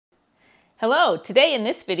Hello, today in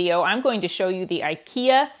this video I'm going to show you the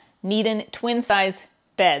Ikea Neiden twin size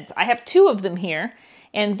beds. I have two of them here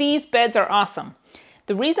and these beds are awesome.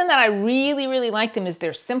 The reason that I really like them is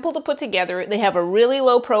they're simple to put together. They have a really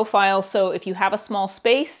low profile, so if you have a small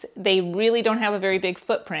space, they really don't have a very big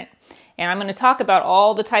footprint. And I'm going to talk about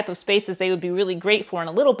all the type of spaces they would be really great for in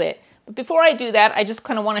a little bit. But before I do that, I just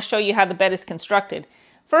kind of want to show you how the bed is constructed.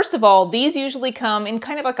 First of all, these usually come in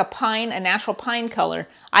kind of like a natural pine color.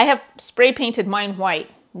 I have spray painted mine white.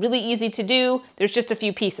 Really easy to do. There's just a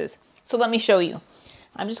few pieces. So let me show you.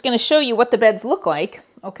 I'm just going to show you what the beds look like.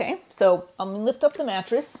 Okay, so I'm going to lift up the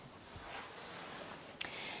mattress.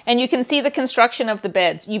 And you can see the construction of the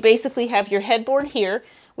beds. You basically have your headboard here,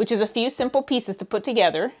 which is a few simple pieces to put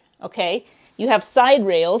together. Okay, you have side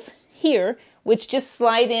rails here, which just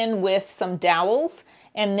slide in with some dowels.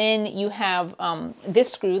 And then you have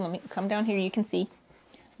this screw. Let me come down here. You can see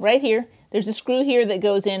right here. There's a screw here that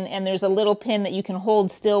goes in, and there's a little pin that you can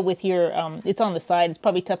hold still with your, it's on the side. It's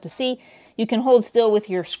probably tough to see. You can hold still with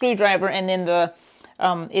your screwdriver, and then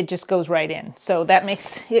it just goes right in. So that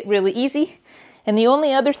makes it really easy. And the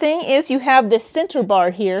only other thing is you have this center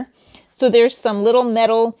bar here. So there's some little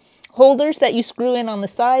metal holders that you screw in on the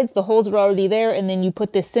sides. The holes are already there, and then you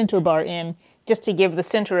put this center bar in just to give the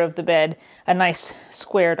center of the bed a nice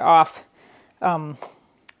squared off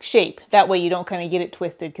shape. That way you don't kind of get it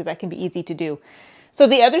twisted, because that can be easy to do. So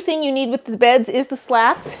the other thing you need with the beds is the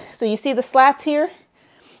slats. So you see the slats here?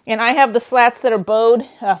 And I have the slats that are bowed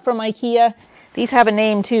from Ikea. These have a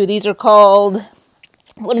name too. These are called,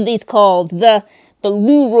 what are these called? The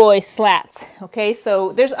Leroy slats. Okay,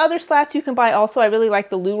 so there's other slats you can buy also. I really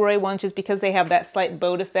like the Leroy ones just because they have that slight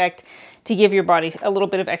bowed effect to give your body a little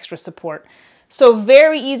bit of extra support. So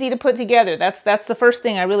very easy to put together. That's the first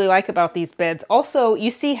thing I really like about these beds. Also, you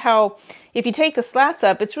see how if you take the slats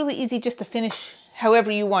up, it's really easy just to finish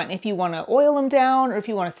however you want. If you want to oil them down, or if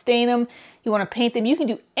you want to stain them, you want to paint them, you can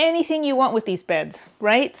do anything you want with these beds,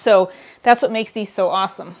 right? So that's what makes these so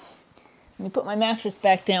awesome. Let me put my mattress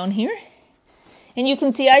back down here. And you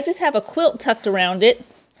can see I just have a quilt tucked around it.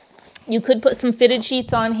 You could put some fitted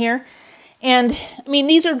sheets on here. And I mean,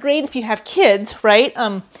 these are great if you have kids, right?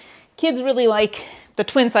 Kids really like the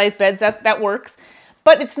twin size beds, that works.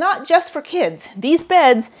 But it's not just for kids. These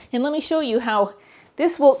beds, and let me show you how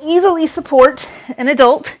this will easily support an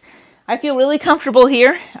adult. I feel really comfortable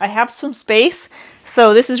here. I have some space,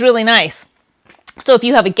 so this is really nice. So if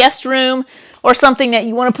you have a guest room or something that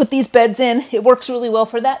you want to put these beds in, it works really well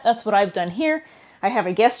for that. That's what I've done here. I have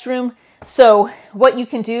a guest room. So what you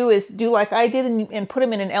can do is do like I did and put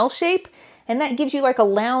them in an L shape. And that gives you like a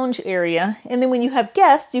lounge area. And then when you have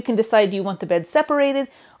guests, you can decide, do you want the bed separated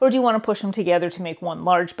or do you want to push them together to make one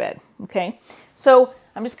large bed? Okay. So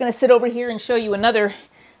I'm just going to sit over here and show you another.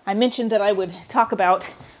 I mentioned that I would talk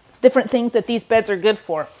about different things that these beds are good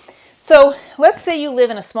for. So let's say you live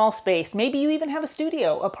in a small space. Maybe you even have a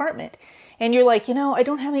studio apartment and you're like, you know, I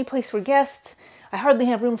don't have any place for guests. I hardly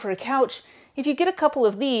have room for a couch. If you get a couple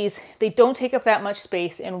of these, they don't take up that much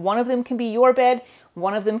space, and one of them can be your bed,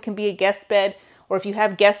 one of them can be a guest bed, or if you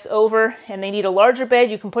have guests over and they need a larger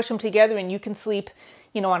bed, you can push them together and you can sleep,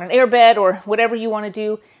 you know, on an air bed or whatever you want to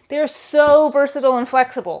do. They're so versatile and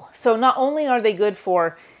flexible. So not only are they good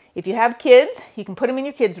for if you have kids, you can put them in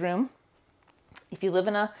your kids' room. If you live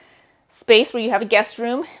in a space where you have a guest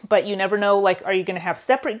room, but you never know, like, are you going to have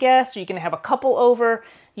separate guests? Are you going to have a couple over?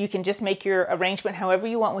 You can just make your arrangement however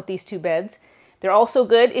you want with these two beds. They're also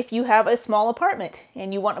good if you have a small apartment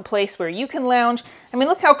and you want a place where you can lounge. I mean,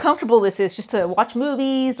 look how comfortable this is just to watch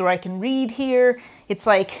movies, or I can read here. It's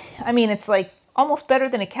like, I mean, it's like almost better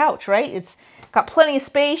than a couch, right? It's got plenty of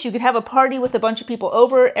space. You could have a party with a bunch of people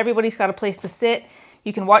over. Everybody's got a place to sit.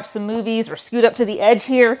 You can watch some movies or scoot up to the edge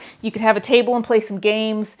here. You could have a table and play some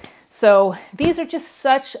games. So these are just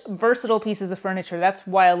such versatile pieces of furniture. That's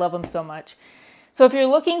why I love them so much. So if you're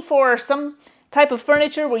looking for some type of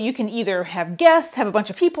furniture where you can either have guests, have a bunch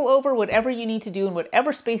of people over, whatever you need to do in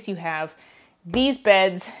whatever space you have, these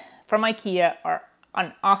beds from Ikea are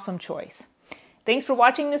an awesome choice. Thanks for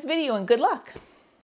watching this video and good luck.